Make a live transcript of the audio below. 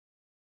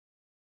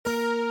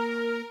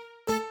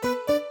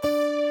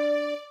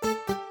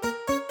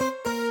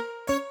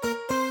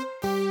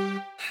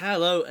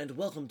Hello and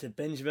welcome to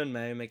Benjamin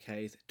Mayo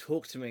McKay's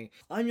Talk to Me.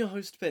 I'm your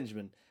host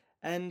Benjamin,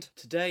 and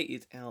today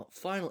is our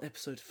final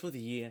episode for the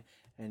year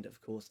and of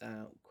course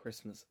our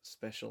Christmas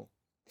special.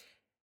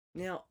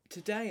 Now,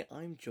 today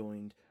I'm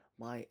joined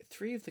by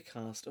three of the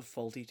cast of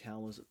Fawlty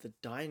Towers: The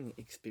Dining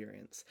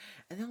Experience,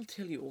 and I'll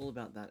tell you all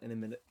about that in a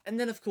minute. And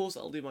then of course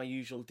I'll do my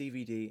usual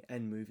DVD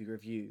and movie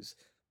reviews.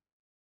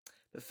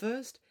 But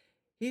first,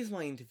 here's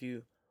my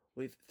interview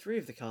with three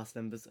of the cast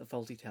members of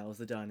Fawlty Towers: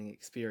 The Dining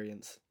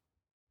Experience.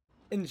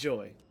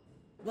 Enjoy.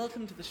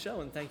 Welcome to the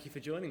show and thank you for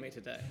joining me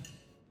today.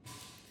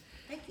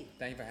 Thank you.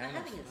 Thank you for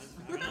having us.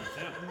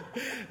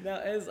 Now,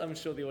 as I'm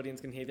sure the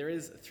audience can hear, there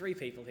is three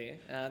people here,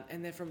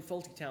 and they're from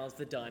Fawlty Towers: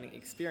 The Dining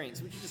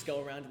Experience. Would you just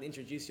go around and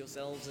introduce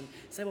yourselves and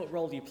say what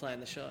role do you play in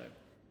the show?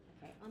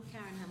 Okay, I'm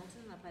Karen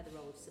Hamilton and I play the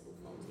role of Sybil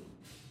Fawlty.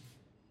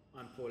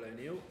 I'm Paul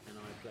O'Neill and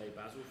I play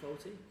Basil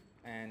Fawlty.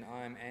 And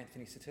I'm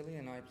Anthony Sotilli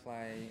and I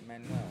play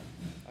Manuel.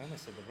 I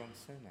almost said the wrong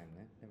surname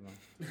there. Never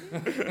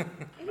mind.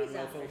 It is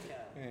our show.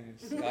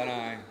 Yes, I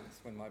know. It's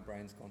when my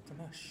brain's gone to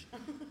mush.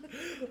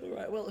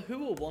 Alright, well,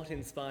 who or what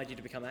inspired you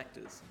to become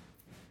actors?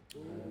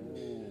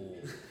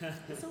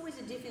 It's always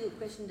a difficult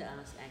question to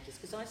ask actors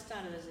because I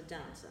started as a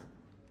dancer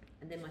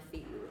and then my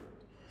feet were ruined.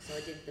 So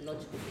I did the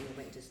logical thing and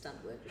went into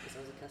stunt work because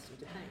I was accustomed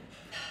to pain.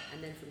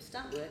 And then from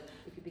stunt work,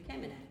 if you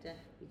became an actor,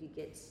 you could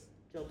get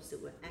jobs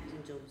that were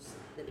acting jobs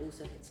that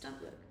also had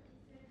stunt work.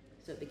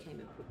 So it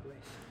became a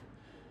progression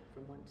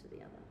from one to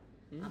the other.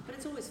 But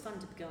it's always fun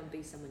to go and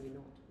be someone you're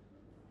not.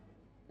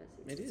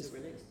 It's a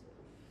release.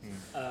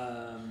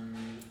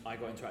 I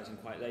got into acting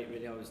quite late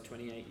really. I was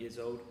 28 years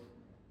old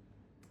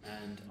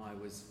and I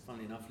was,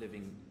 funnily enough,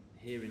 living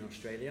here in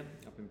Australia,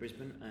 up in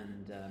Brisbane,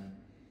 and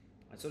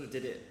I sort of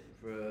did it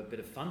for a bit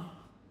of fun,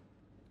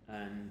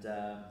 and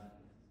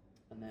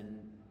then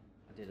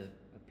I did a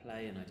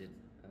play and I did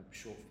a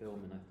short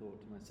film, and I thought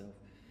to myself,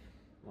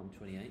 well, I'm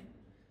 28,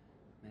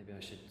 maybe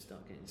I should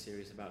start getting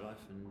serious about life,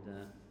 and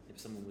if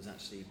someone was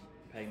actually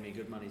paying me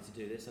good money to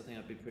do this, I think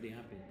I'd be pretty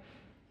happy.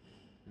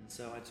 And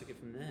so I took it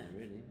from there,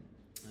 really,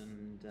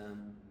 and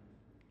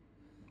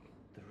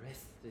the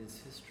rest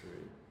is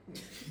history.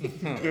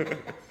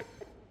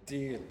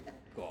 Dear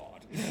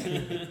God.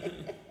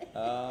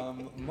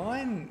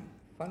 Mine,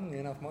 funnily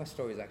enough, my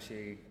story is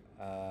actually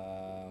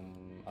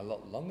a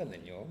lot longer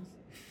than yours.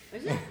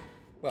 Is it?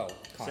 Well,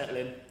 kind Settle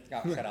of. in.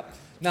 Oh, shut up.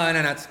 No,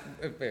 it's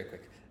very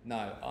quick.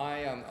 No,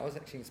 I was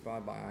actually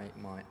inspired by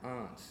my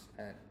aunt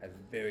at a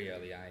very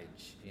early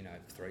age,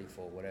 3,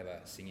 4, whatever,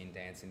 singing,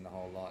 dancing, the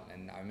whole lot.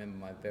 And I remember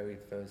my very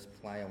first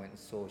play I went and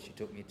saw, she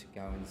took me to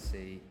go and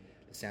see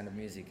The Sound of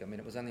Music. I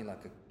mean, it was only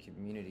like a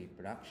community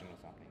production or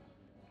something,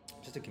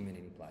 just a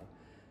community play.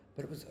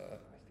 But it was,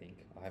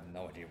 I have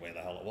no idea where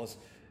the hell it was.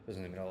 It was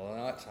in the middle of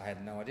the night, so I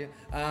had no idea.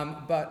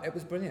 But it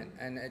was brilliant,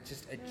 and it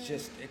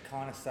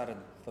kind of started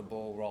the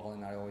ball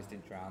rolling. I always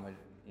did drama,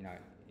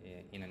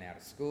 in and out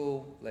of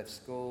school, left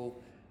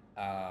school,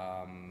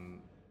 got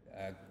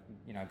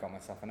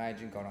myself an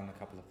agent, got on a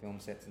couple of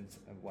film sets and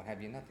what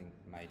have you, nothing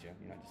major,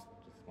 just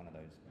one of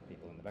those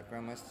people in the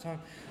background most of the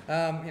time,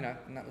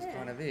 and that was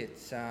kind of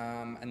it.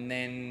 And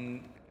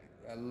then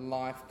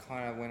life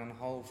kind of went on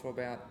hold for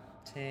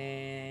about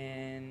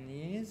 10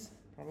 years,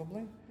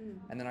 probably,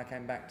 and then I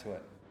came back to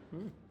it.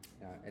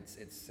 It's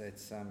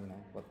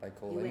what they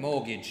call a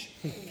mortgage.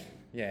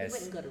 Yes. You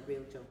went and got a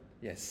real job.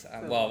 Yes. For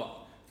a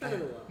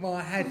little while. Well,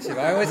 I had to.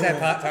 I always had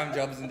part-time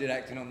jobs and did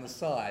acting on the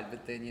side.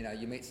 But then,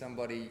 you meet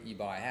somebody, you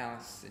buy a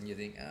house, and you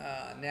think,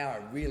 now I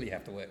really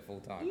have to work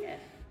full-time. Yeah.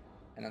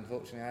 And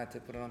unfortunately, I had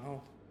to put it on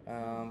hold.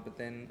 But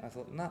then I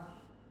thought,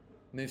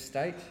 move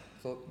state.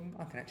 Thought,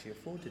 I can actually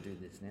afford to do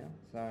this now.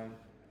 So,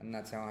 and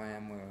that's how I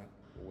am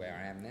where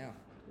I am now.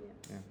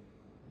 Yeah.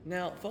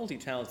 Now, Fawlty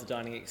Towers: The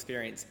Dining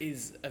Experience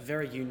is a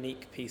very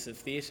unique piece of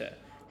theatre.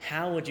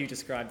 How would you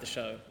describe the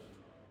show?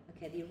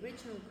 Okay, the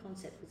original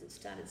concept was it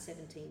started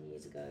 17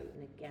 years ago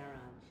in a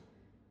garage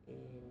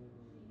in,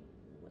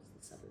 what's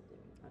the suburb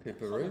there?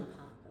 Cooperoo? Holland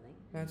Park, I think.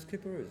 No, it's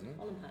Cooperoo, isn't it?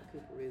 Holland Park,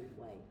 Cooperoo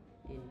Way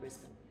in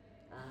Brisbane.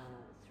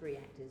 3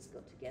 actors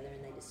got together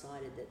and they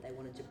decided that they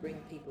wanted to bring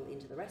people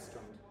into the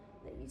restaurant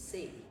that you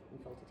see in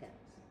Fawlty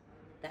Towers.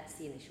 That's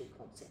the initial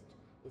concept,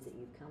 is that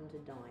you've come to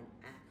dine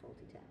at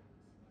Fawlty Towers.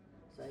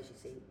 So as you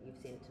see, you've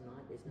seen it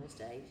tonight, there's no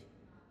stage.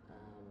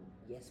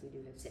 Yes, we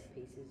do have set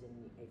pieces, and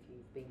if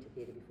you've been to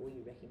theatre before, you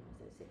recognise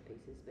those set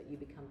pieces, but you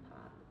become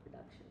part of the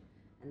production,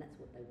 and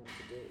that's what they want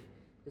to do.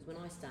 Because when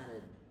I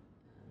started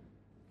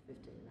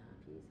 15 and a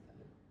half years ago,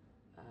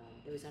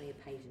 there was only a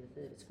page and a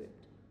third of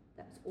script.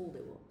 That was all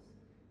there was.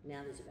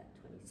 Now there's about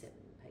 27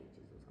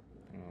 pages or something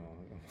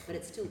like that. But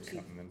it's still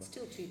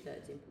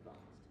two-thirds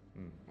improvised.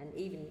 And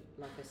even,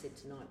 like I said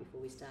tonight before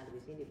we started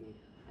this interview,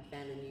 I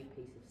found a new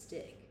piece of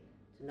stick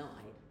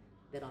tonight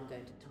that I'm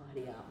going to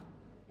tidy up,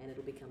 and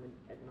it'll become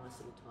a nice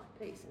little tight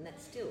piece. And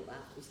that's still,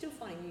 we're still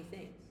finding new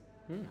things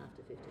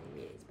after 15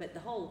 years. But the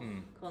whole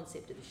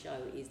concept of the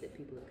show is that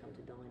people have come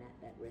to dine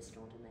at that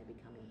restaurant and they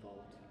become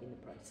involved in the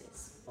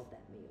process of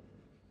that meal.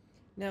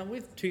 Now,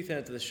 with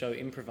 2/3 of the show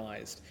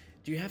improvised,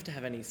 Do you have to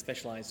have any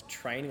specialised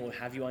training, or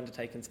have you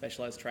undertaken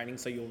specialised training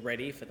so you're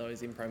ready for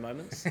those impro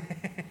moments?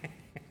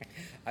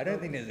 I don't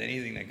think there's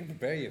anything that can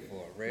prepare you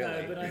for it, really.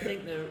 No, but I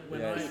think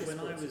when I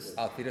was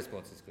theatre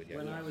sports is good, yeah.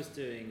 when I was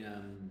doing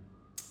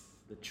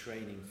the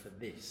training for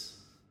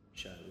this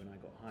show, when I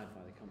got hired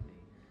by the company,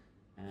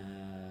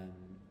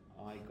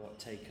 I got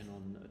taken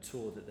on a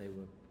tour that they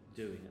were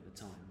doing at the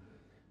time,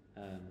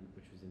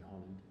 which was in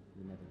Holland,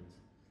 in the Netherlands,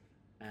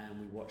 and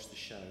we watched the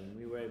show, and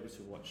we were able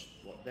to watch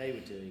what they were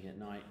doing at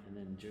night, and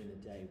then during the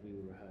day we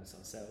would rehearse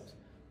ourselves.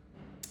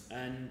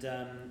 And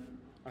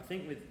I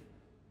think with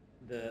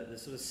the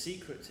sort of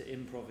secret to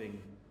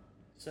improving,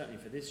 certainly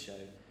for this show,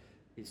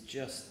 is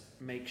just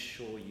make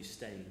sure you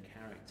stay in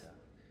character.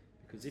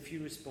 Because if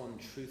you respond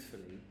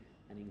truthfully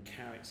and in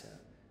character,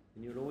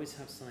 then you'll always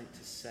have something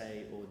to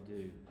say or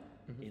do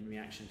in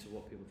reaction to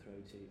what people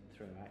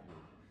throw at you.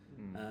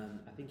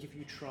 I think if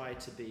you try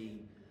to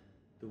be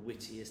the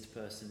wittiest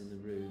person in the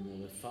room or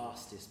the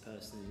fastest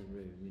person in the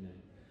room, you know,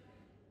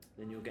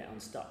 then you'll get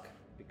unstuck,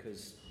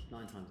 because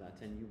 9 times out of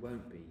 10 you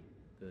won't be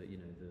the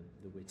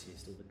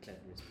wittiest or the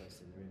cleverest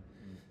person in the room.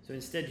 So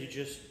instead you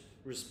just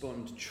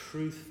respond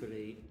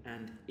truthfully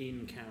and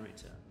in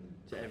character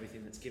to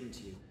everything that's given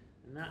to you,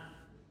 and that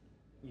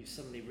you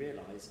suddenly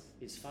realise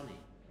is funny.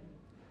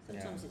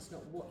 Sometimes it's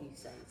not what you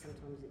say,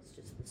 sometimes it's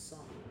just the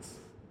silence.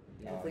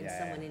 Oh, When yeah.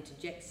 someone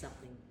interjects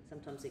something,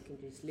 sometimes it can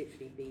just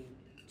literally be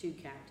 2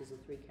 characters or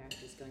 3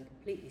 characters going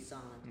completely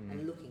silent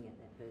and looking at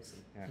that person,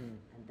 and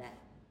that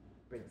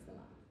brings the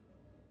laugh.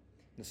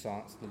 The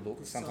silence, the look.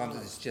 The Sometimes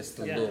silence. it's just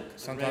the Yeah. look.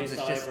 Sometimes Raised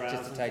it's just eyebrows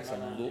to and take stuff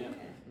some like that, look,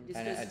 yeah.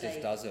 and it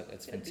just does it.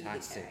 It's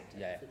fantastic.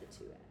 Yeah, For the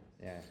 2 hours.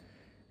 yeah.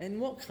 And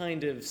what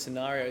kind of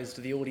scenarios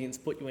do the audience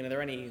put you in? Are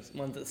there any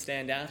ones that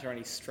stand out, or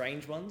any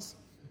strange ones?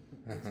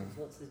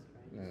 What's this?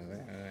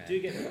 Do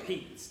you get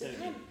repeats, don't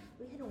you?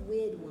 We had a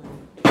weird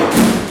one.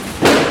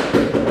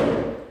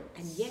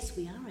 And yes,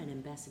 we are an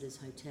Ambassador's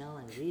Hotel,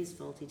 and it is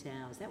Faulty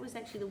Towers. That was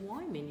actually the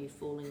wine menu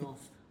falling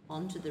off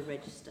onto the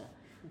register.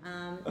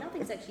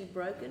 Nothing's actually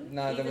broken.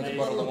 No, there Even was a the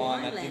bottle of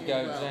wine that landed did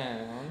go well.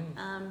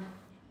 down.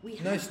 We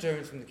No had,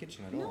 stirring from the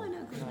kitchen at all.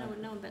 no, because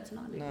no one bats an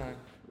eyelid. No.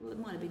 Well, it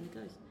might have been the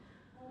ghost.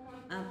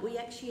 We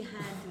actually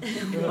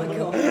had. Oh my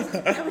God,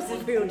 that was a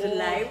real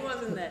delay,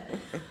 wasn't it?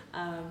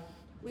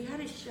 We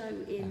had a show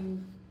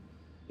in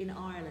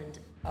Ireland.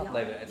 I'll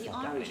leave it, it's The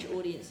not going Irish anywhere.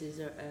 audiences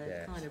are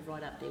Yeah. kind of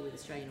right up there with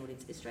Australian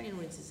audiences. Australian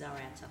audiences are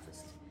our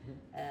toughest.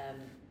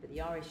 But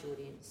the Irish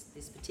audience,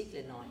 this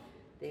particular night,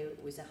 there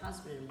was a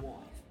husband and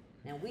wife.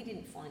 Now, we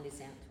didn't find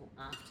this out till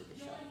after the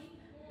show,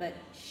 but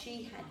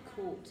she had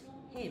caught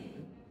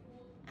him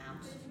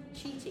out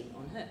cheating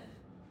on her.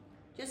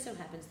 Just so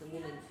happens the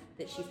woman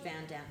that she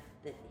found out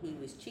that he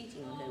was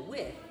cheating on her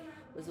with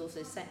was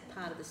also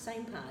part of the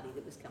same party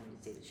that was coming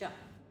to see the show.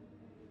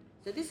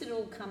 So this had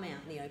all come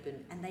out in the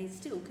open, and they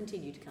still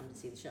continue to come to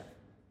see the show.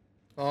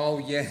 Oh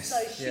yes. So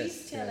she's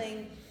yes,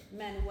 telling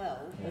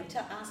Manuel, or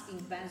asking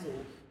Basil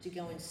to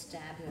go and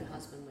stab her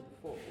husband with a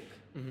fork.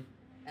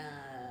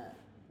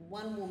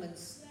 One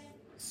woman's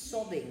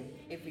sobbing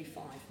every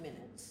 5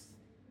 minutes,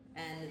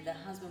 and the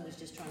husband was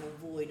just trying to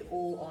avoid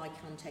all eye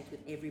contact with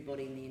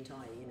everybody in the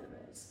entire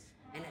universe.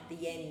 And at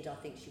the end, I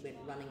think she went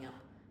running up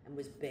and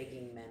was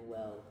begging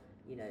Manuel,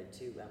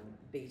 to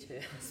beat her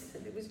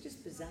husband. It was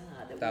just bizarre.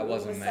 That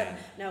wasn't me.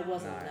 No, it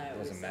wasn't. No, No, it it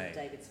was wasn't me.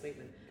 David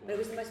Sweetman. But it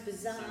was the most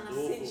bizarre Sounds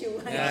awful.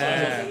 situation. Yeah.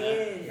 at the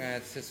end. Yeah,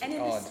 it's just And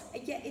odd.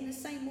 in the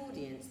same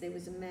audience, there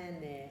was a man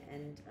there,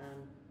 and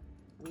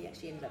we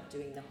actually ended up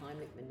doing the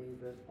Heimlich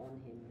manoeuvre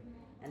on him,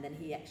 and then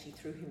he actually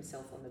threw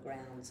himself on the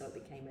ground, so it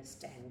became a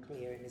stand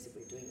clear, and as if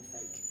we were doing a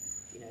fake,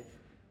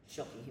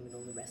 shocking him and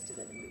all the rest of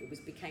it, and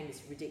it became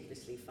this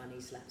ridiculously funny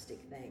slapstick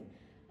thing.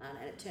 And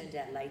it turned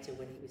out later,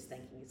 when he was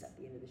thanking us at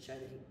the end of the show,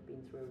 that he'd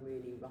been through a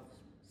really rough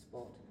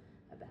spot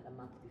about a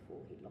month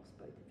before. He'd lost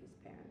both of his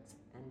parents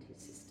and his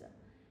sister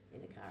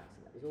in a car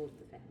accident. That was all of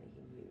the family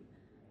he knew.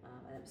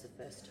 And that was the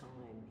first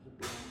time he'd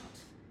been out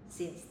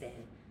since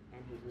then,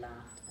 and he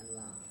laughed and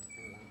laughed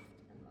and laughed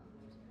and laughed.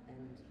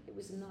 And it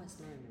was a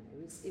nice moment. It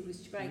was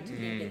great to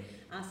think that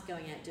us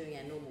going out doing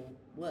our normal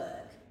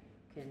work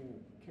can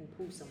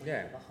pull someone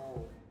out of a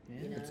hole.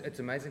 Yeah. It's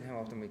amazing how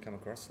often we come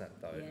across that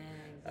though. Yeah,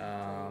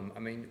 exactly. I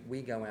mean,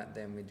 we go out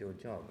there and we do a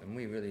job, and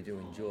we really do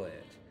enjoy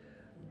it.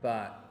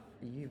 But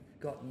you've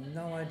got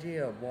no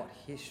idea what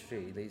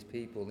history these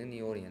people in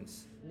the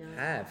audience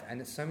have.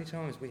 And it's so many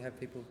times we have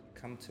people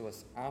come to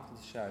us after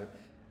the show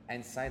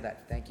and say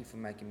that, thank you for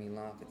making me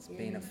laugh. It's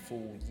been a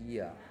full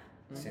year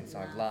since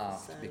I've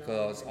laughed so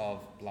because long.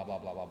 of blah, blah,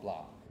 blah, blah,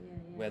 blah. Yeah.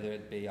 Whether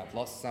it be I've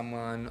lost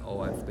someone,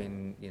 or I've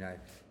been,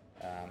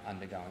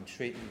 undergoing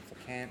treatment for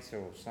cancer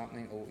or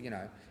something, or, you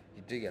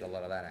do get a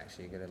lot of that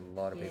actually. You get a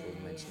lot of people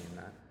mentioning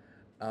that.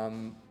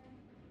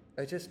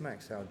 It just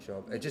makes our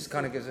job. It just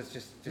kind of gives us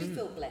just We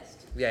feel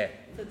blessed yeah.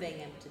 for being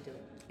able to do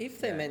it. If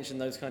they mention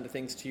those kind of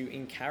things to you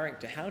in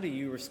character, how do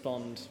you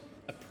respond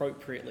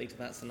appropriately to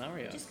that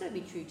scenario? Just got to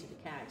be true to the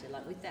character.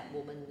 Like with that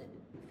woman that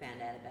found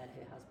out about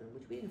her husband,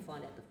 which we didn't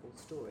find out the full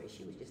story.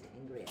 She was just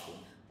angry at him.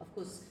 Of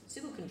course,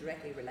 Sybil can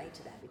directly relate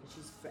to that because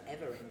she's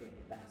forever angry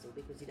at Basil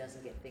because he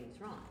doesn't get things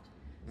right.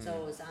 So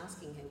I was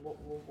asking her,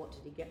 what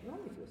did he get wrong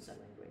if you're so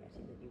angry at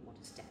him that you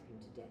want to stab him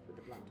to death with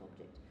a blunt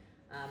object?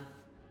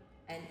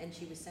 And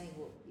she was saying,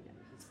 well, you know,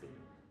 he's been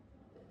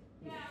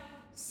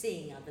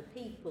seeing other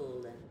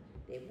people and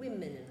they're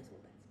women, and I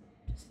thought,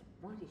 that's just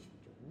not right, he should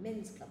join a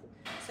men's club.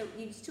 So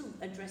you'd still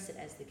address it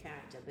as the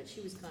character, but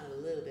she was kind of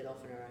a little bit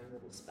off in her own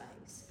little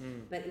space.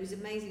 But it was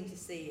amazing to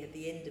see at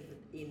the end of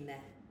in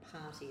that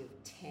party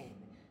of 10,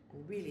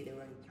 and really there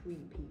were only 3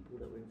 people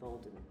that were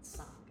involved in that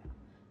saga,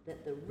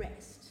 that the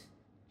rest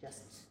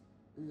just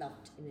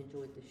loved and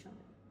enjoyed the show.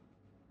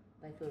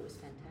 They thought it was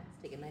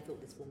fantastic, and they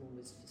thought this woman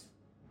was just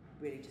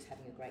really just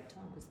having a great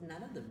time, because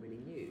none of them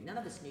really knew. None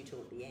of us knew till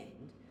at the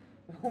end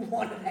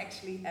what had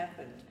actually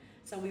happened.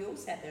 So we all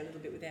sat there a little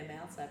bit with our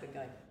mouths open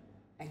going,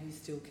 and you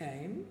still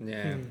came?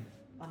 Yeah.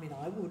 I mean,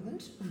 I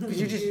wouldn't. Because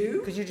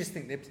you just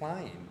think they're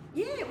playing.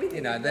 Yeah, we think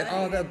you know,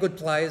 they're good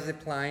players, they're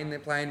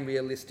playing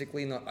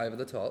realistically, not over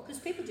the top.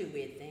 Because people do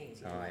weird things.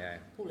 You know, Oh, yeah.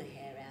 pull a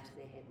hair out of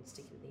their head and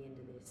stick it at the end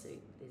of their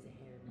suit. There's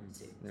a hair in my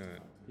suit.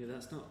 Yeah.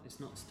 Yeah, it's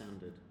not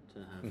standard to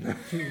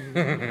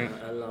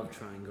have a love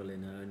triangle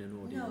in an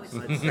audience. No,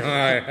 it's I'd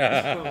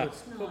say not.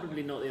 it's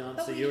probably not the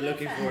answer But we you're have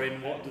looking that. for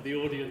in what do the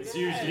audience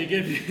Yeah. usually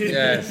give you.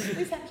 Yes.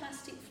 We've had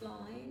plastic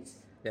flies.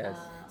 Yes.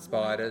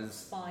 Spiders,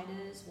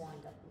 Spiders.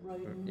 wind up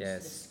rodents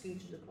Yes. that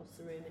scooted across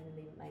the room and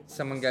made one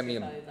Someone gave me a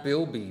slip over.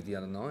 bilby the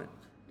other night.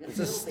 It's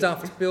a Bilby.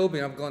 stuffed bilby,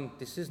 and I've gone,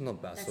 this is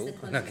not That's Basil.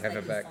 the And I closest gave they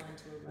it can back. find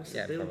to a rodent.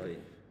 Yeah, Bilby. probably.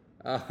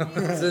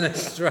 It's an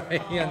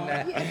Australian. Oh,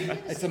 yeah, you've never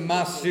It's a seen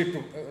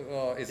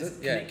marsupial. Is it?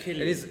 Can Yeah. it kill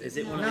you? It is. Is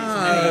it one No.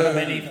 of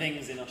these many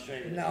things in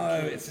Australia? that No, can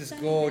kill you? it's this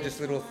It's gorgeous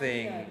only little their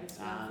thing. tiger, it's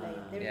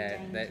lovely. They're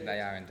Yeah, endangered.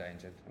 they are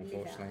endangered, They live out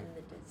unfortunately. in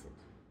the desert.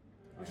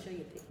 I'll show you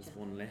a There's picture.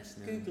 one less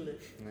now. Google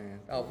it.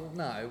 Yeah. Oh well,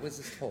 no, it was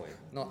a toy,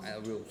 not a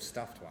real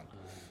stuffed one.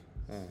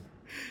 Oh.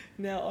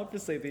 Now,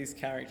 obviously, these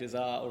characters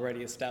are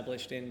already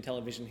established in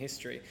television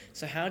history.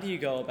 So, how do you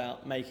go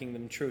about making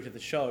them true to the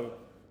show,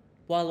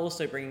 while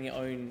also bringing your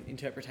own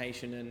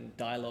interpretation and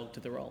dialogue to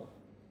the role?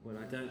 Well,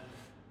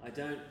 I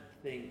don't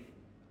think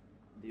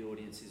the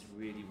audiences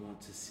really want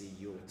to see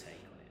your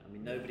take on it. I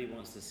mean, nobody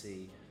wants to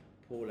see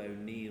Paul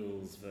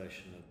O'Neill's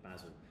version of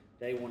Basil.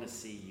 They want to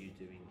see you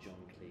doing John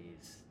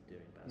Cleese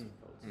doing Basil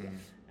Fawlty.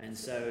 And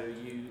so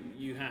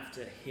you have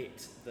to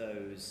hit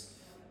those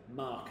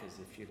markers,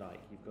 if you like.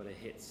 You've got to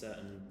hit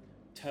certain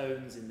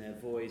tones in their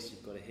voice.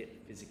 You've got to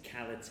hit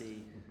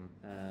physicality.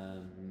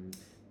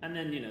 And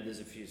then, there's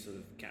a few sort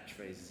of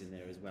catchphrases in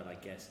there as well, I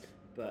guess.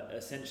 But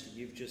essentially,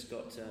 you've just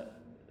got to,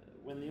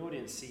 when the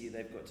audience see you,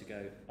 they've got to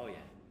go, oh yeah,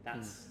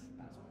 that's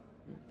Basil.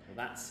 Or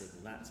that's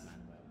Sybil, that's Manuel.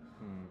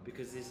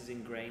 Because this is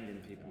ingrained in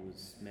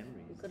people's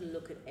memories. We've got to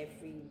look at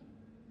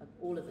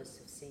all of us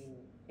have seen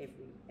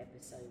every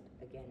episode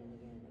again and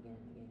again and again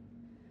and again.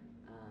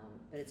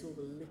 But it's all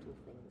the little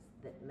things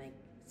that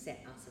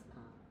set us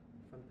apart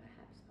from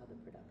perhaps other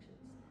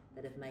productions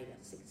that have made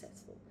us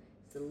successful.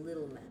 It's the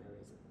little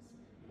mannerisms.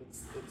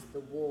 It's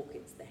the walk,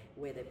 it's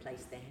where they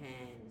place their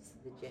hands,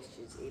 the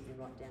gestures, even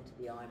right down to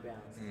the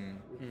eyebrows.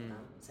 With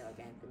Sarah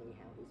Anthony,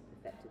 how he's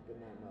perfected the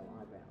Manuel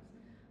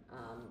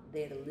eyebrows.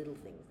 They're the little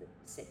things that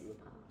set you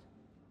apart.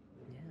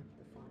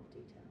 The fine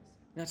details.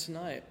 Now,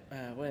 tonight,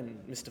 when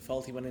Mr.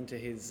 Fawlty went into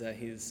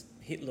his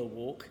Hitler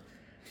walk,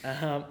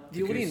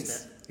 the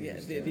audience,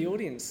 the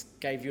audience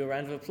gave you a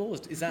round of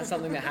applause. Is that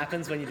something that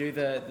happens when you do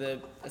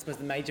the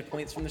major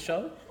points from the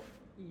show?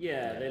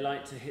 Yeah, they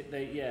like to hit.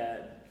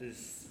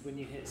 There's when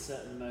you hit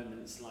certain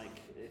moments,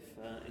 like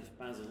if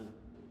Basil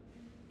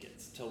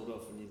gets told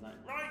off and he's like,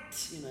 right,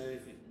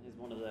 if it's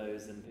one of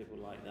those, then people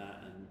like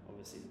that, and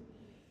obviously,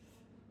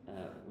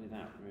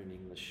 without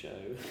ruining the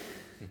show,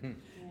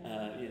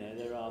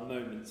 there are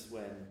moments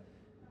when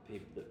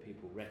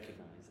people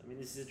recognise. I mean,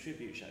 this is a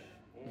tribute show,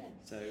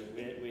 so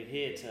we're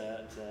here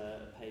to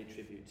pay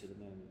tribute to the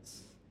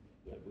moments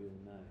that we all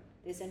know.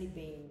 There's only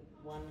been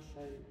one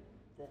show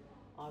that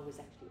I was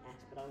actually at,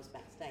 but I was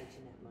backstage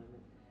in that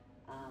moment.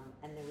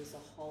 And there was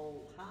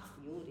half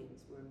the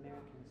audience were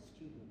American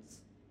students,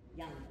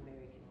 young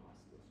American high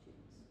school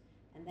students.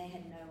 And they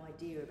had no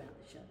idea about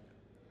the show.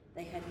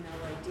 They had no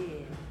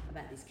idea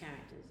about these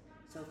characters.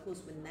 So of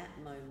course when that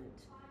moment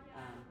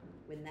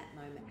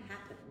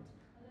happened,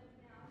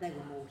 they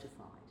were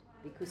mortified.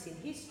 Because in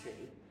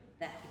history,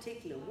 that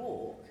particular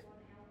walk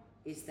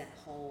is that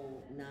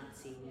whole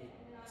Nazi.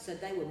 So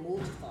they were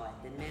mortified,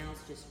 their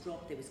mouths just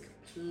dropped, there was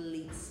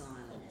complete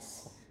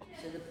silence.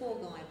 So the poor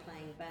guy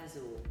playing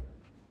Basil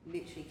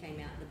literally came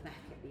out the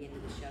back at the end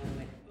of the show and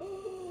went,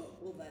 oh,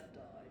 well that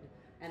died.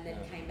 And then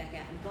came back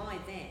out, and by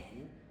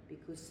then,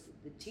 because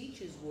the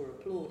teachers were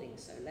applauding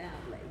so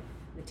loudly,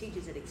 the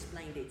teachers had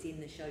explained it's in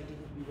the show,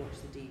 didn't you watch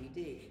the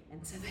DVD?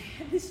 And so they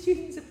had the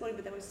students applauding,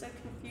 but they were so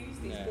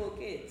confused, these poor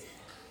kids.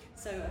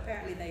 So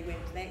apparently they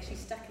actually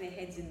stuck their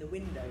heads in the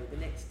window the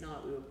next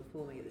night we were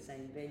performing at the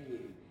same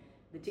venue,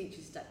 the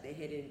teachers stuck their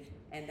head in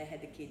and they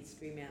had the kids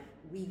scream out,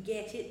 "We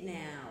get it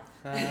now!"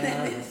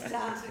 And they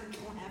started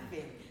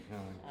clapping,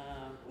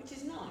 which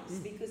is nice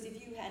because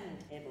if you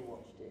hadn't ever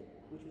watched it,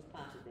 which was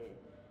part of their,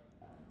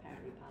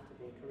 apparently part of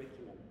their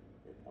curriculum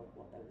of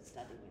what they were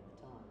studying at the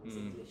time, was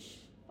English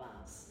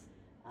farce.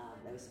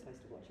 They were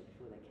supposed to watch it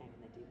before they came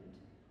and they didn't.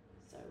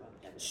 So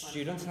that was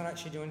Students not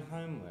actually doing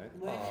homework?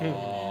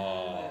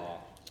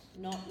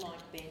 Not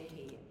like Ben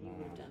here. He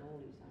would have done all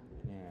his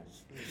homework.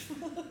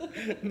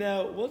 Yes.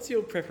 Now, what's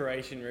your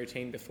preparation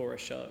routine before a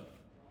show?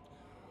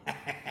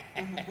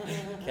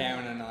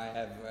 Karen and I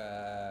have,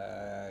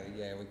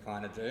 we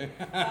kind of do.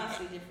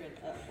 Vastly different.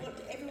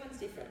 Everyone's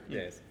different.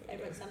 Yes.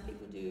 Some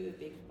people do a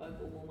big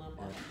vocal warm-up.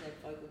 I have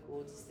vocal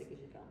cords as thick as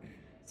you come.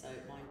 So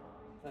my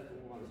vocal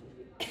warm-up is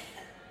usually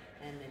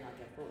and then I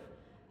go forward.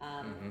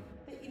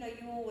 But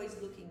we're always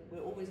looking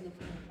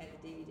at the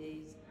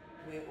DVDs.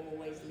 We're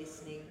always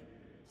listening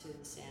to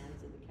the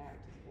sounds of the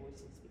characters'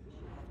 voices because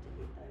you have to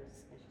hit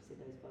those, as you said,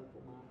 those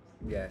vocal marks.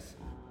 Yes.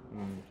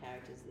 Of the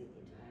characters, the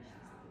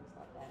intonations and things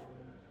like that on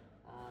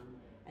them.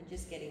 And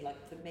just getting,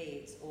 like, for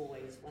me, it's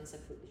always, once I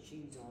put the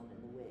shoes on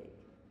and the wig,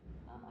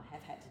 I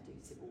have had to do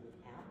Sybil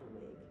without the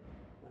wig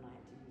when I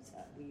had to use,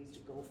 we used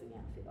a golfing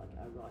outfit. I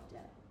arrived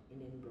out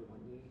in Edinburgh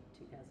one year,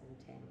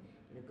 2010,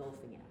 in a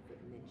golfing outfit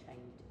and then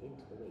changed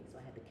into the wig.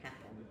 So I had the cap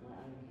on with my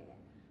own hair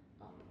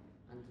up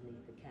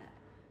underneath the cap.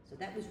 So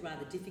that was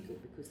rather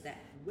difficult because that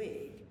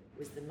wig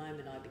was the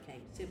moment I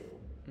became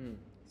Sybil.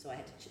 So I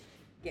had to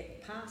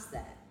get past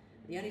that.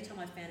 The only time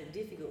I found it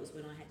difficult was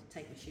when I had to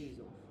take my shoes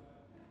off.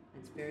 And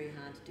it's very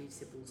hard to do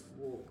Sybil's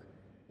walk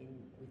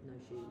with no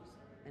shoes.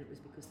 And it was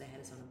because they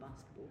had us on a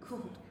basketball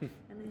court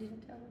and they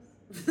didn't tell us.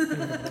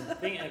 I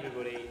think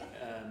everybody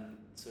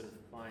sort of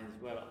finds,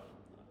 well,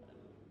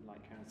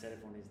 like Karen said,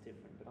 everyone is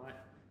different,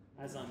 but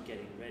as I'm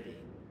getting ready,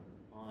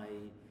 I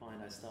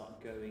find I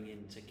start going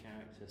into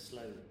character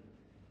slowly.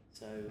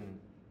 So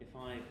if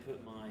I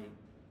put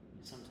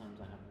sometimes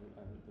I have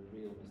the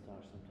real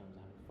moustache, sometimes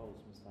I have a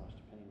false moustache,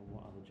 depending on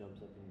what other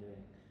jobs I've been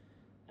doing.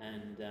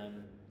 And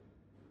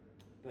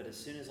but as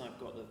soon as I've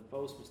got the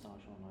false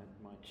moustache on,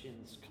 my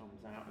chin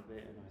comes out a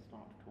bit, and I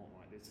start to talk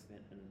like this a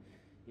bit,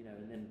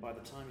 and then by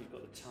the time you've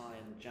got the tie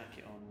and the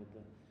jacket on with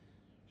the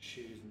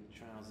shoes and the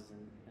trousers,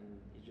 and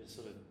you just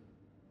sort of,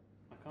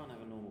 I can't have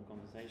a normal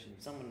conversation.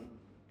 If someone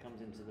comes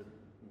into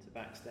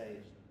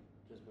backstage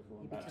just before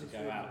I'm about to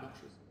go out,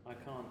 I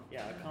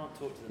can't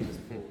talk to them as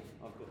Paul.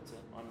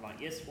 I'm like,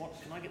 yes, what?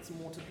 Can I get some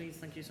water, please?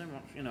 Thank you so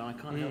much. I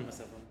can't help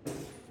myself. I'm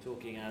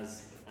talking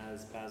as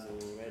Basil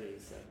already,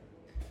 so.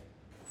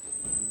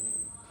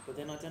 But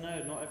then I don't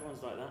know. Not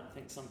everyone's like that. I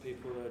think some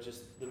people are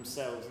just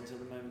themselves until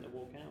the moment they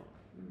walk out.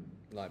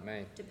 Like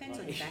me. Depends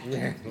on your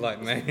background. Yeah,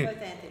 like me.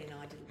 Both Anthony and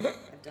I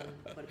have done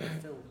quite a bit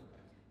of film,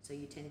 so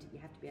you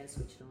have to be able to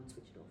switch it on,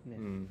 switch it off. Yeah.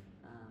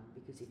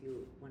 Because if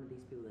you're one of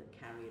these people that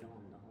carry it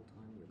on the whole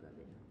time, you'll go a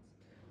bit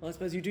nuts. Well, I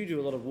suppose you do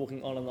a lot of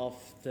walking on and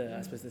off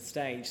the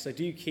stage. So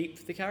do you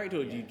keep the character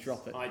or do you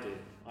drop it? I do.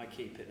 I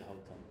keep it the whole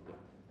time.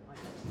 I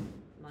don't.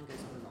 Mine goes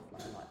on and off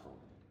like a light bulb.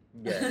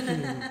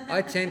 Yeah.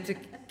 I tend to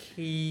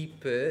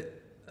keep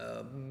it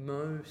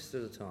most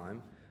of the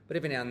time, but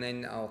every now and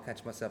then I'll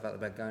catch myself out the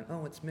back going,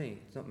 "Oh, it's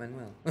me. It's not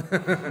Manuel."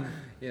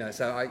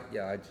 So I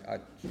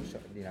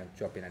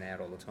drop in and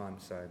out all the time.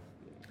 So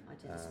I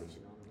tend to switch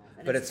it on and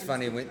off. But it's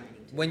funny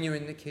when you're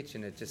in the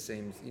kitchen, it just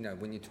seems,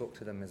 when you talk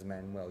to them as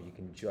Manuel, you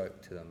can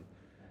joke to them,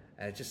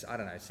 and it just, I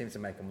don't know, it seems to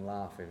make them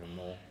laugh even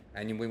more.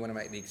 And we want to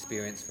make the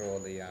experience for all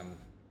the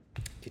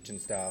kitchen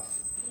staff,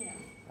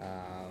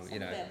 as good. In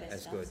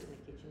the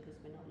kitchen because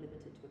we're not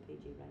limited to a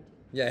PG rating.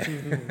 Yeah.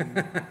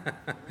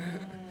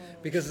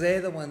 Because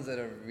they're the ones that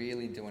are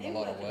really doing a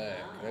lot of work.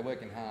 Hard. They're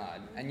working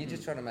hard, and you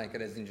just try to make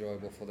it as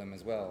enjoyable for them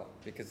as well.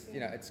 Because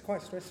it's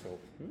quite stressful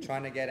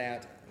trying to get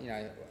out.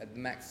 At the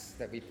max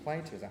that we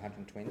play to is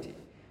 120.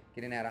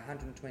 Getting out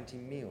 120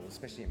 meals,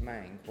 especially at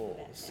main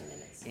course,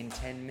 in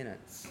 10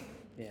 minutes.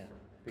 Yeah.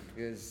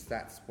 Because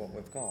that's what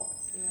we've got.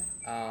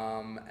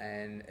 Yeah.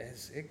 And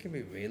it can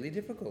be really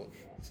difficult.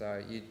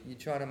 So you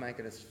try to make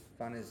it as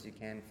fun as you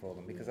can for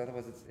them, because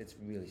otherwise it's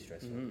really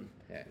stressful.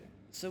 Yeah.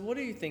 So what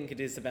do you think it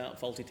is about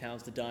Fawlty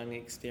Towers, the dining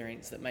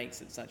experience, that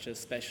makes it such a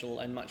special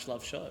and much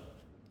loved show?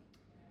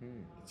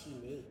 It's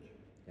unique.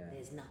 Yeah.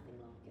 There's nothing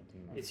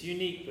like it. It's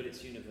unique, but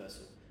it's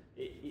universal.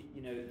 The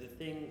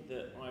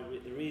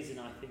reason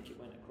I think it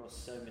went across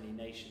so many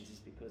nations is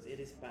because it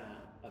is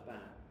about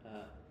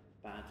a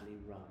badly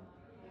run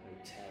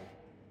hotel,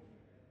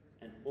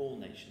 and all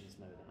nations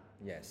know that.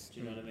 Yes. Do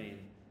you know what I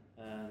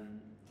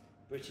mean?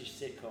 British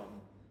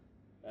sitcom,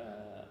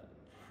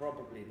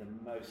 probably the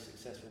most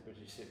successful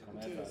British sitcom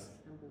It ever. is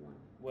number one.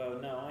 Well,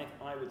 no,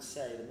 I would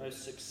say the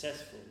most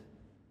successful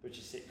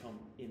British sitcom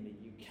in the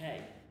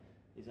UK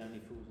is Only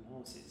Fools and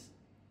Horses.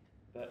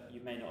 But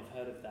you may not have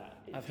heard of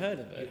that. I've heard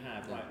of it. You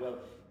have, right. Well,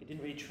 it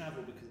didn't really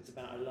travel because it's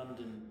about a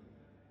London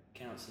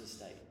council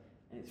estate.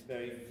 And it's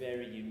very,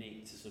 very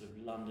unique to sort of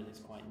London. It's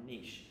quite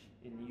niche.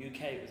 In the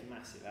UK, it was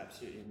massive,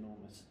 absolutely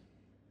enormous.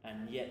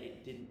 And yet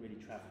it didn't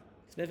really travel.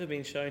 It's never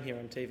been shown here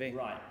on TV.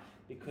 Right.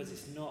 because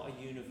it's not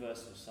a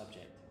universal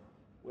subject.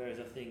 Whereas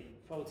I think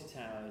Fawlty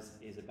Towers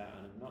is about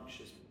an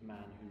obnoxious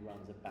man who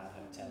runs a bad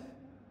hotel,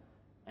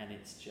 and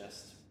it's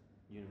just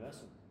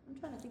universal. I'm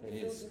trying to think It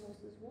if is. Filthy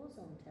Horses was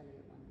on telly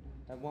at one time.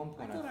 At one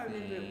point, I thought I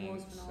remember it think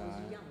was when I was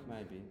so, young.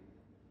 Maybe.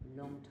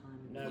 Long time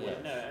No, ago.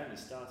 Yeah. no, it only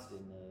started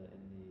in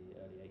the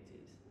early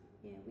 80s.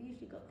 Yeah, we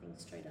usually got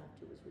things straight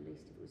after it was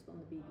released. If it was on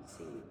the BBC,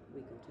 we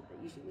got it, but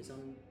usually it was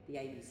on the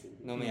ABC.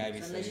 Normally So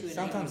unless ABC. you were an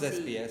Sometimes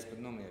ABC, SBS, but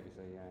normally ABC.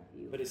 Yeah.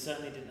 you- But it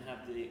certainly didn't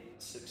have the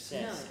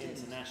success No, it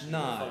didn't. internationally No,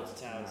 that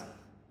Fawlty Towers.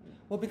 no.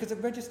 Well, because it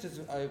registers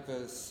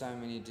over so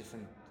many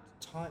different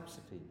types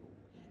of people.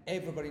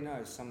 Everybody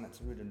knows someone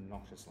that's rude and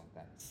obnoxious like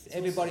that.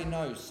 Everybody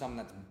knows someone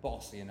that's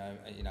bossy and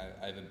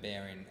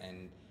overbearing,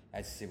 and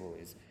as Sybil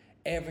is.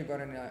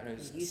 Everybody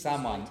knows Useless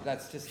someone later.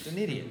 that's just an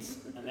idiot.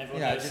 And everyone You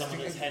know, knows just someone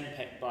to- that's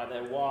henpecked by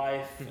their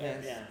wife.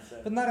 Yes. Yeah, so.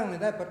 But not only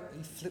that, but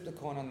you flip the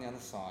coin on the other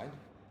side.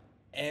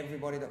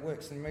 Everybody that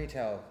works in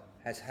retail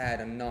has had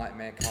a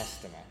nightmare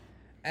customer.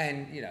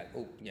 And,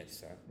 oh,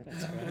 yes, sorry.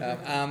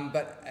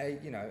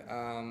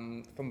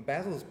 From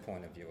Basil's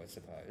point of view, I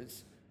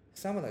suppose,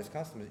 some of those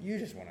customers, you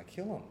just want to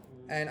kill them.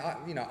 And,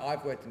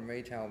 I've worked in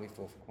retail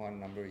before for quite a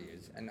number of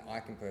years, and I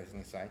can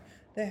personally say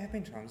there have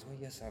been times where,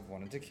 yes, I've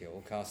wanted to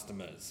kill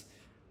customers.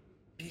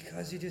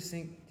 Because you just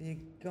think, dear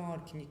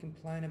God, can you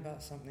complain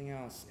about something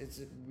else? Is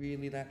it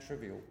really that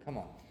trivial? Come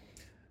on.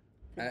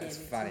 For And them it's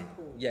it's funny.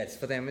 important. Yes,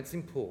 for them it's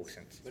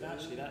important. But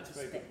actually, that's a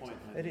very good point,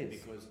 It Anthony,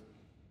 is. because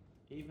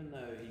even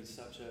though he's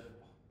such a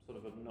sort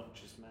of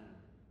obnoxious man,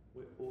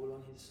 we're all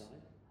on his side.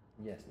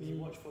 Yes. When you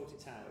watch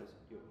Fawlty Towers,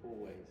 you're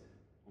always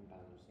on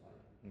Basil's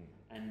side.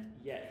 And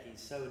yet he's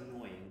so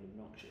annoying and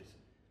obnoxious,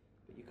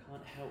 but you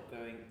can't help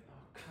going, oh,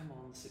 come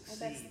on, Well,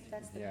 succeed.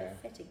 that's the Yeah.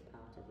 pathetic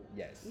part of it.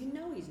 Yes. You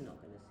know he's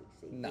not going to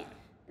succeed. No.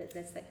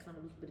 That's that kind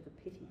of little bit of a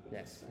pity thing.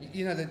 Yes. So.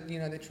 You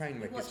know the train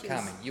wreck is Watching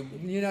coming. us-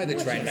 You know the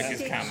Watching train him wreck is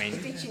stitch- coming.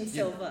 Stitch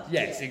himself up.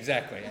 Yes, yeah.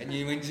 exactly. And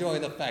you enjoy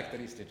the fact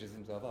that he stitches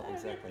himself up.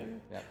 Exactly.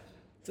 Yeah.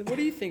 So, what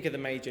do you think are the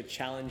major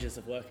challenges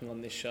of working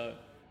on this show?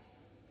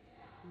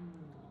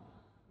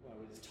 Well,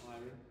 it's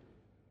tiring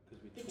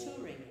because we The tour.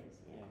 touring is,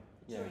 yeah. Yeah.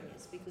 The Yeah. touring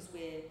is because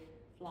we're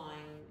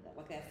flying,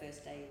 like our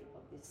first day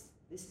of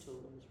this tour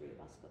when the three of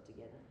us got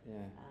together.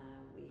 Yeah.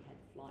 We had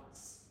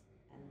flights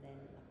and then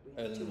we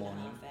Early had in the 2.5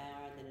 morning.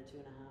 hour and then a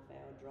 2.5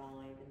 hour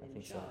drive and I then a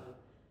think so. show.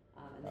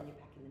 And then you're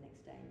packing the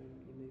next day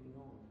and you're moving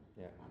on.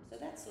 Yeah. So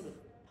that sort of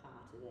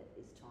part of it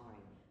is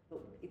tiring.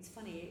 But it's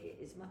funny,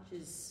 as much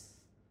as,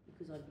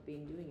 because I've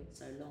been doing it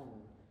so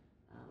long,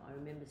 I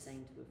remember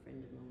saying to a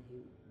friend of mine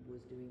who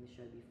was doing the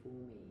show before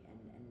me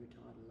and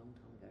retired a long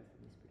time ago from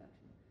this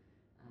production,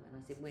 and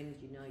I said, when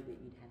did you know that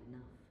you'd had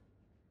enough?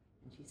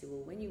 And she said,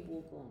 well, when you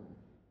walk on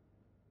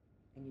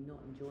and you're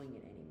not enjoying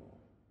it anymore,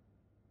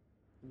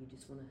 and you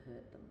just want to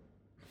hurt them,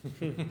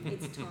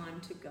 it's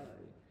time to go.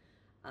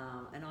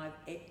 And I've,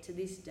 to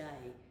this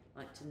day,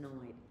 like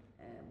tonight,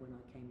 when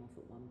I came off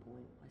at one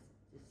point, I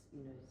just,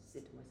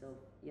 said to myself,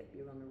 yep,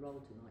 you're on a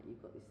roll tonight,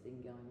 you've got this thing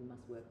going, you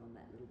must work on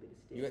that little bit of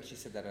stick. You actually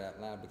said that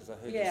out loud because I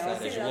heard Yeah, you I say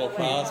said it as it you on walked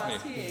the way past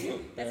past me.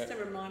 you. That's to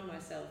remind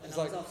myself. And It's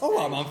I like, was off oh,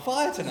 stage. I'm on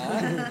fire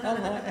tonight.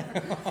 I'm like,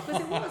 Because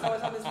it was, I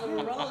was on this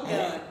little roll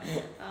going.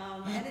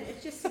 And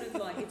it's just sort of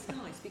like, it's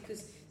nice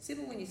because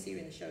Sybil, when you see her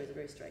in the show, is a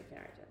very straight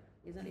character.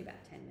 There's only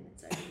about 10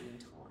 minutes over the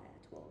entire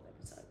 12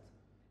 episodes.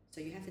 So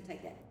you have to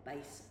take that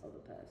base of a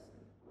person.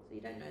 So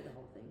you don't know the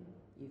whole thing.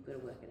 You've got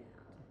to work it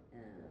out.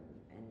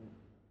 And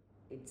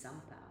in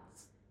some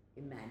parts,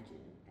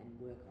 imagine and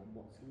work on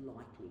what's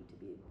likely to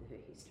be her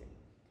history.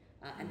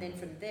 And then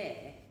from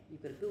there,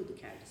 you've got to build the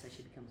character so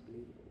she becomes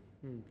believable.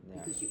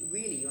 Yeah. Because you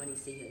only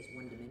see her as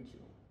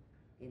one-dimensional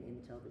in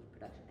the television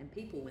production. And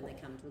people, when they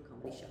come to a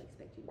comedy show,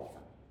 expect you to be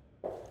funny.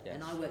 Yes.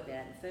 And I worked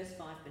that out. The first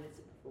 5 minutes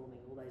of performing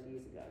all those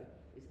years ago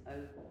is,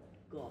 oh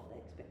God, they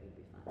expect me to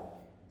be funny.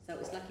 So it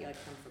was lucky I'd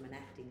come from an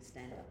acting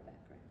stand-up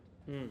background,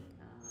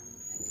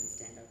 acting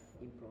stand-up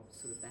improv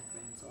sort of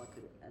background, so I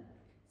could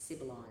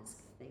civilise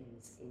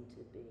things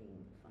into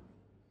being funny.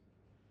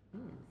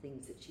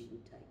 Things that she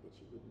would take that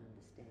she wouldn't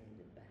understand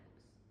and perhaps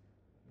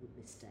would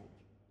mistake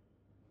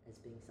as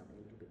being something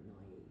a little bit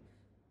naive,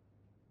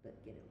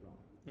 but get it wrong.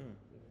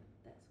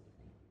 That sort of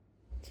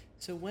thing.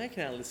 So, where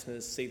can our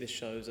listeners see the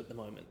shows at the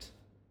moment?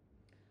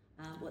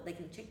 Well, they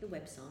can check the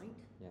website.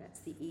 Yeah. That's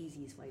the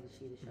easiest way to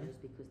see the shows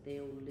because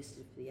they're all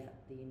listed for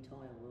the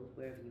entire world,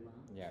 wherever you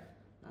are. Yeah.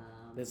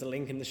 There's a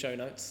link in the show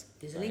notes.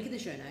 There's a link in the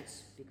show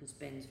notes because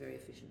Ben's very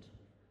efficient.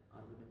 I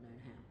wouldn't have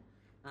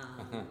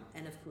known how.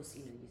 And of course,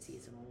 you see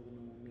us on all the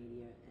normal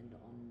media and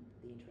on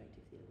the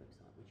Interactive Theatre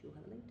website, which you'll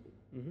have a link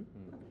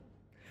to. Lovely.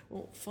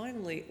 Well,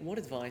 finally, what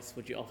advice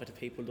would you offer to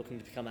people looking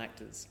to become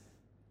actors?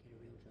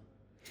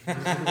 Get a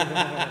real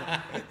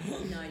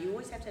job. No, you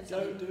always have to have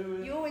something. Don't do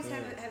it. You always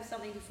have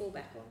something to fall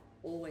back on.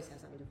 Always have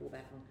something to fall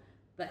back on.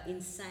 But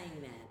in saying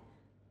that,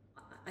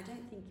 I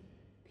don't think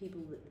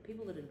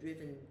people that are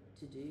driven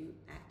to do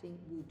acting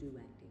will do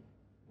acting.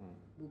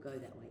 Will go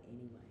that way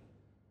anyway.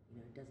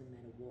 It doesn't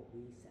matter what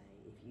we say.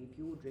 If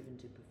you're driven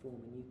to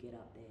perform and you get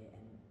up there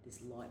and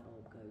this light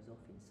bulb goes off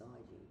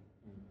inside you,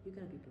 you're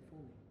going to be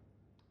performing.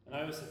 And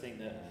I also think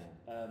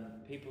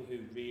that people who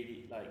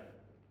really like,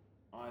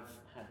 I've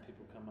had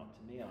people come up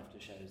to me after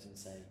shows and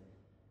say,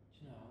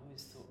 "Do you know, I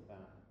always thought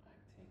about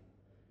acting,"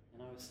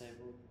 and I would say,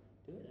 "Well,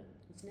 do it then."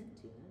 It's never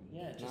too late.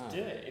 Yeah, just No.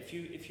 do it. If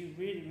you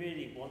really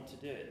really want to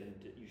do it,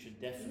 then you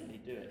should definitely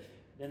do it.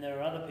 Then there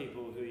are other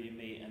people who you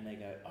meet and they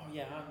go, "Oh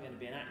yeah, I'm going to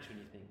be an actor," and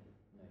you think,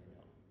 "No, you're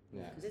not,"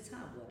 Yeah. Because it's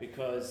hard work.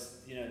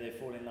 because they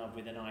fall in love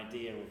with an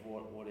idea of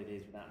what it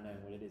is without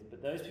knowing what it is.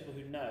 But those people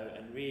who know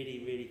and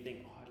really really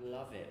think, "Oh, I'd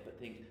love it," but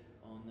think,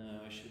 "Oh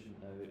no, I shouldn't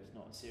though. It's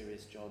not a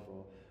serious job,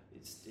 or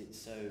it's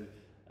so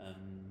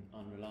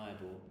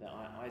unreliable." That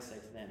I say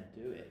to them,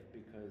 do it,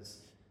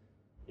 because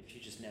if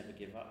you just never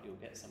give up, you'll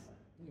get somewhere.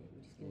 Yeah,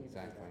 you just never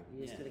Exactly. give up. You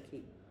just Yeah. got to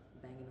keep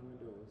banging on the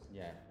doors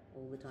Yeah.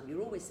 all the time.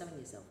 You're always selling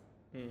yourself.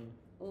 Mm.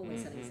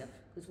 Always selling Mhm. yourself.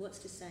 Because what's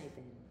to say,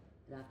 Ben,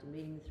 that after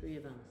meeting the three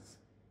of us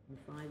in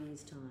 5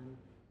 years' time,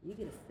 you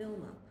get a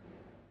film up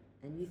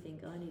and you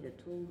think, I need a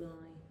tall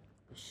guy,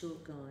 a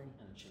short guy,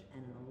 And a chick.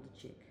 and an older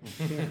chick.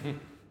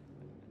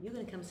 You're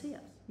going to come see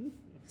us.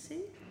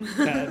 See?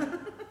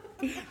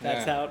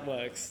 That's how it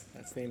works.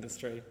 That's the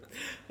industry.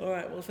 All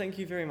right, well, thank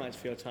you very much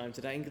for your time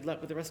today, and good luck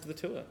with the rest of the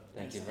tour.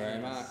 Thank you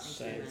very much.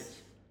 Thank you very much.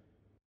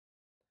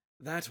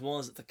 That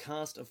was the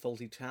cast of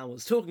Fawlty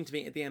Towers talking to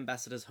me at the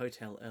Ambassador's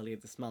Hotel earlier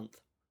this month.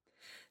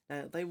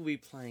 Now, they will be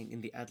playing in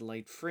the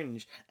Adelaide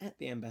Fringe at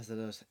the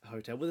Ambassador's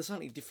Hotel with a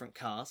slightly different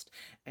cast,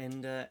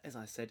 and as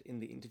I said in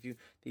the interview,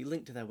 the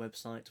link to their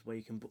website where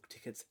you can book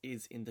tickets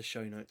is in the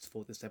show notes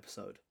for this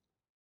episode.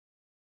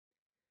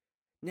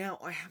 Now,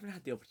 I haven't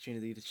had the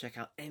opportunity to check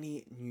out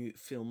any new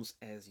films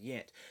as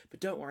yet,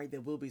 but don't worry,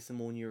 there will be some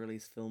more new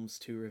release films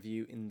to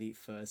review in the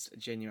first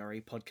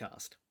January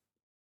podcast.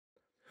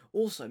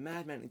 Also,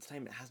 Madman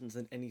Entertainment hasn't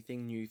sent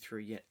anything new through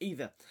yet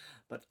either,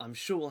 but I'm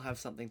sure we'll have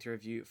something to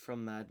review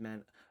from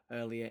Madman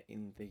earlier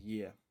in the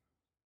year.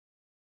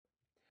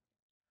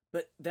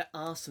 But there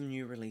are some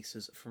new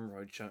releases from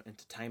Roadshow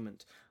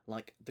Entertainment,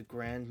 like The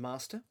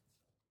Grandmaster,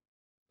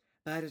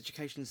 Bad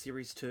Education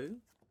Series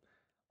 2,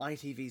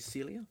 ITV's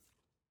Celia,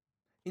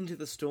 Into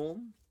the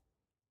Storm,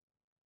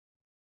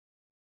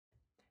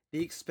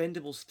 The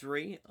Expendables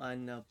 3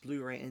 on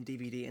Blu-ray and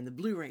DVD, and the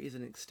Blu-ray is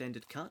an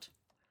extended cut,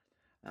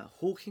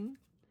 Hawking,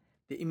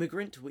 The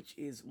Immigrant, which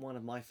is one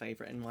of my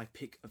favourite and my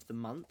pick of the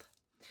month,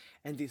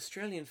 and the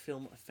Australian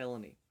film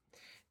Felony.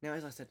 Now,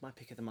 as I said, my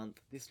pick of the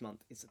month this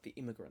month is The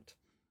Immigrant.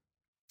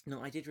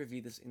 Now, I did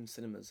review this in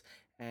cinemas,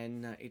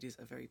 and it is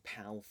a very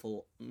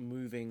powerful,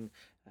 moving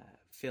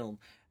film,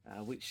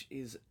 which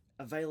is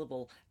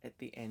available at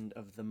the end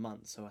of the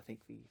month. So I think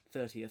the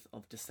 30th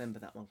of December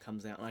that one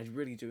comes out, and I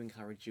really do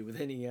encourage you,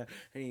 with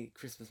any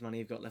Christmas money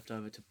you've got left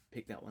over, to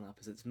pick that one up,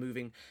 as it's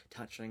moving,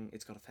 touching,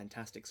 it's got a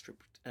fantastic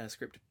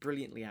script,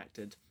 brilliantly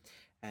acted,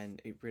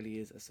 and it really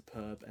is a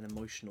superb and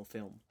emotional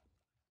film.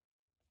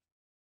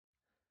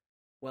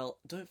 Well,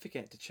 don't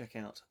forget to check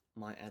out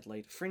my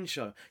Adelaide Fringe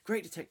show,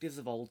 Great Detectives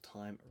of Old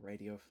Time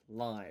Radio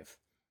Live.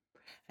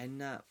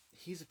 And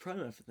here's a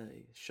promo for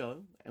the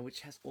show, which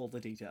has all the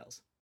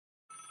details.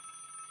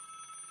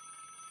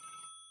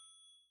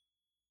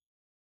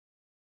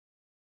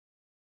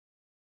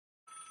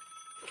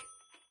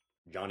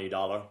 Johnny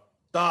Dollar.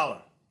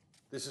 Dollar.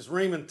 This is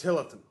Raymond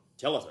Tillotson.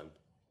 Tillotson.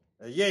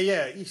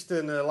 Yeah,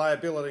 Easton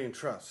Liability and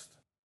Trust.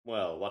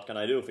 Well, what can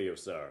I do for you,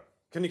 sir?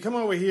 Can you come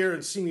over here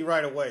and see me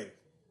right away?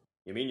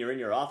 You mean you're in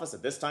your office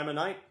at this time of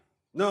night?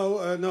 No,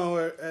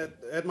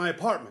 at my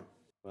apartment.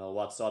 Well,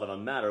 what sort of a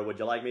matter would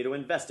you like me to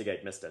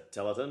investigate, Mr.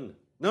 Tillotson?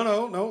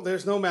 No,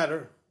 there's no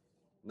matter.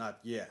 Not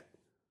yet.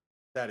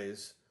 That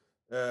is.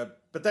 But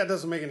that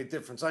doesn't make any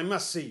difference. I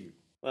must see you.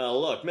 Well,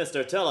 look,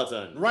 Mr.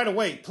 Tillotson. Right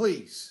away,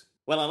 please.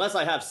 Well, unless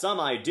I have some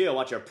idea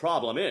what your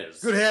problem is.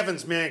 Good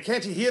heavens, man.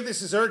 Can't you hear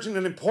this is urgent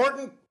and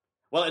important?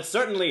 Well, it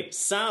certainly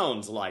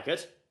sounds like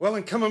it. Well,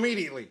 then come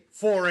immediately.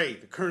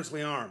 4A, the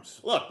Kernsley Arms.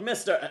 Look,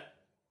 Mr.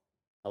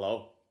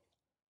 Hello?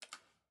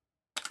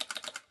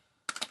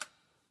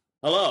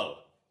 Hello?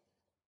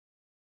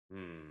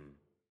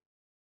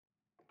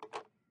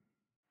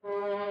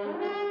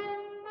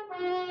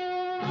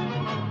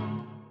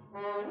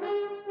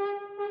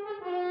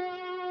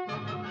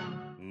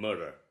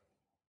 Murder.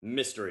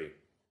 Mystery.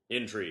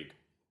 Intrigue.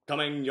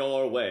 Coming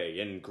your way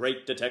in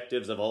Great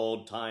Detectives of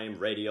Old Time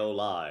Radio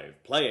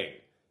Live. Playing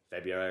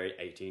February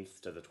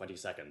 18th to the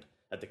 22nd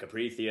at the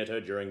Capri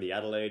Theatre during the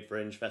Adelaide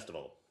Fringe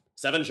Festival.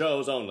 7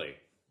 shows only.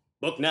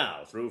 Book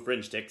now through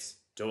Fringe Tix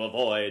to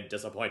avoid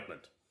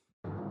disappointment.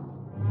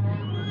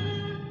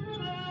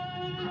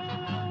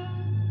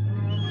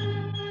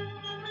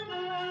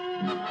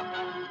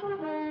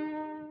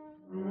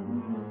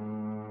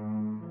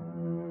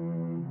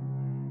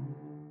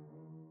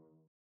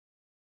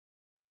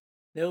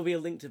 There will be a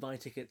link to buy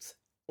tickets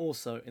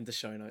also in the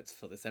show notes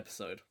for this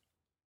episode.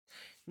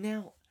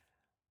 Now,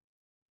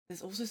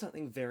 there's also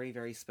something very,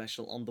 very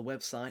special on the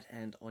website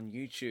and on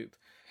YouTube.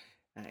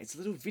 It's a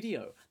little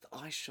video that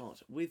I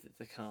shot with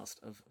the cast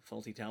of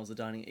Fawlty Towers, The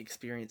Dining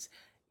Experience,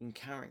 in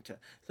character.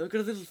 So I've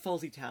got a little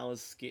Fawlty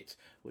Towers skit,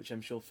 which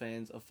I'm sure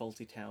fans of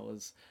Fawlty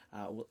Towers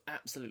will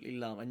absolutely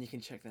love, and you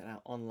can check that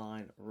out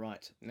online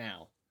right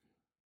now.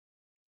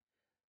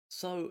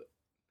 So,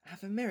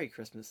 have a Merry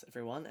Christmas,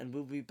 everyone, and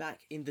we'll be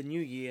back in the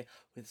new year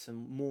with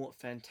some more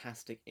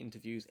fantastic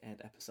interviews and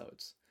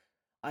episodes.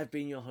 I've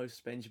been your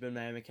host, Benjamin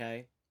Mayer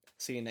McKay.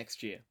 See you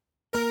next year.